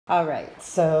All right,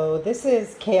 so this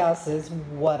is Chaos's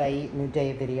What I Eat in a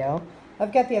Day video.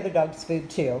 I've got the other dog's food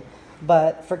too,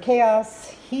 but for Chaos,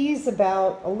 he's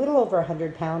about a little over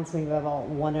 100 pounds, maybe about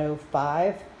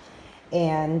 105,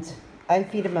 and I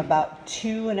feed him about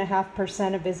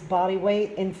 2.5% of his body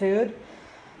weight in food.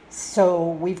 So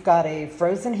we've got a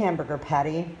frozen hamburger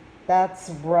patty. That's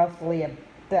roughly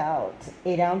about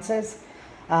 8 ounces.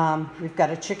 We've got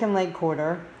a chicken leg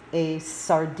quarter, a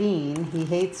sardine. He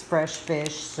hates fresh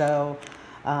fish, so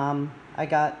I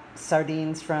got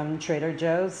sardines from Trader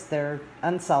Joe's. They're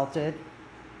unsalted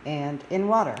and in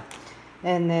water.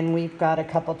 And then we've got a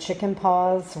couple chicken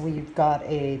paws. We've got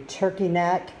a turkey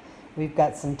neck. We've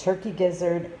got some turkey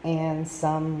gizzard and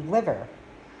some liver.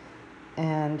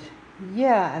 And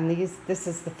yeah, and this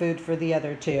is the food for the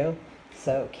other two.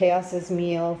 So Chaos's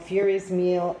meal, Fury's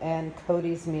meal, and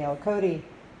Cody's meal. Cody,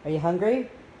 are you hungry?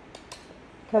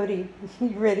 Cody, you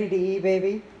ready to eat,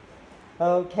 baby?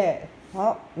 Okay,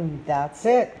 well, that's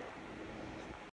it.